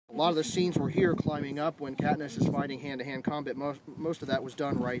lot of the scenes were here climbing up when Katniss is fighting hand-to-hand combat. Most of that was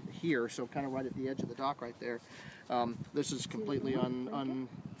done right here, so kind of right at the edge of the dock right there. This is completely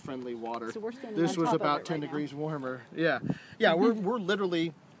unfriendly water. So this was about 10 degrees warmer. Yeah, we're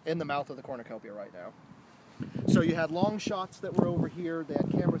literally in the mouth of the Cornucopia right now. So you had long shots that were over here. They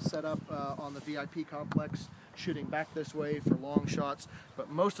had cameras set up on the VIP complex, shooting back this way for long shots, but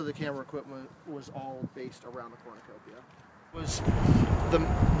most of the camera equipment was all based around the Cornucopia. It was the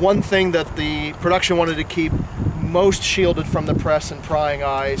one thing that the production wanted to keep most shielded from the press and prying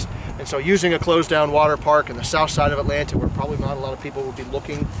eyes, and so using a closed down water park in the south side of Atlanta, where probably not a lot of people would be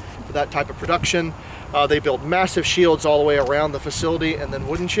looking for that type of production, they built massive shields all the way around the facility, and then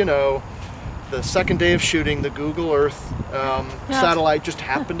wouldn't you know, the second day of shooting, the Google Earth satellite just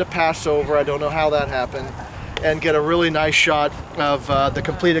happened to pass over. I don't know how that happened, and get a really nice shot of the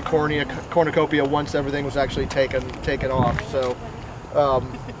completed Cornucopia once everything was actually taken off. So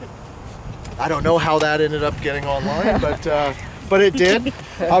I don't know how that ended up getting online, but it did.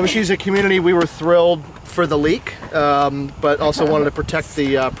 Obviously, as a community, we were thrilled for the leak, but also wanted to protect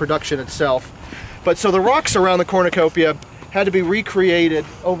the production itself. But so the rocks around the Cornucopia had to be recreated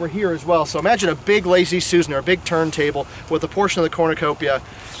over here as well. So imagine a big Lazy Susan or a big turntable with a portion of the Cornucopia,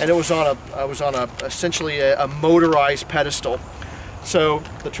 and it was on essentially a motorized pedestal. So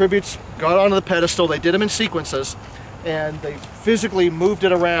the tributes got onto the pedestal. They did them in sequences, and they physically moved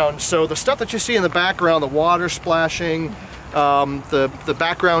it around. So the stuff that you see in the background, the water splashing, the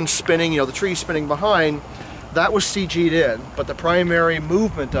background spinning, the trees spinning behind, that was CG'd in, but the primary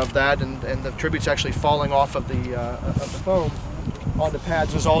movement of that and the tributes actually falling off of the foam onto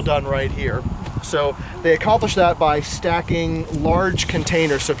pads was all done right here. So they accomplished that by stacking large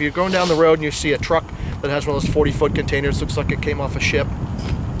containers. So if you're going down the road and you see a truck that has one of those 40-foot containers, looks like it came off a ship,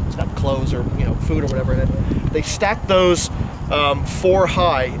 it's got clothes or food or whatever in it, they stacked those 4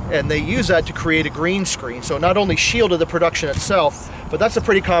 high, and they use that to create a green screen. So it not only shielded the production itself, but that's a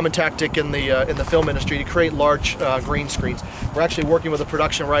pretty common tactic in the film industry, to create large green screens. We're actually working with a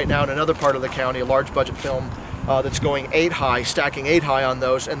production right now in another part of the county, a large budget film that's going 8 high, stacking 8 high on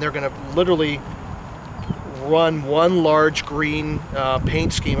those, and they're going to literally run one large green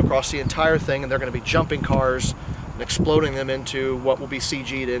paint scheme across the entire thing, and they're going to be jumping cars and exploding them into what will be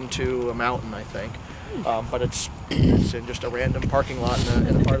CG'd into a mountain, I think. But it's in just a random parking lot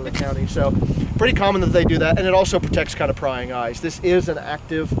in a part of the county. So pretty common that they do that, and it also protects kind of prying eyes. This is an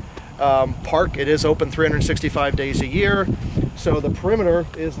active park. It is open 365 days a year. So the perimeter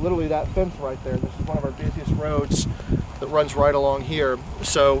is literally that fence right there. This is one of our busiest roads that runs right along here.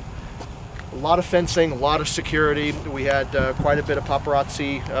 So a lot of fencing, a lot of security. We had quite a bit of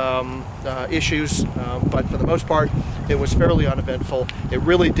paparazzi issues, but for the most part, it was fairly uneventful. It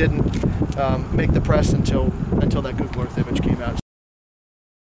really didn't make the press until that Google Earth image came out.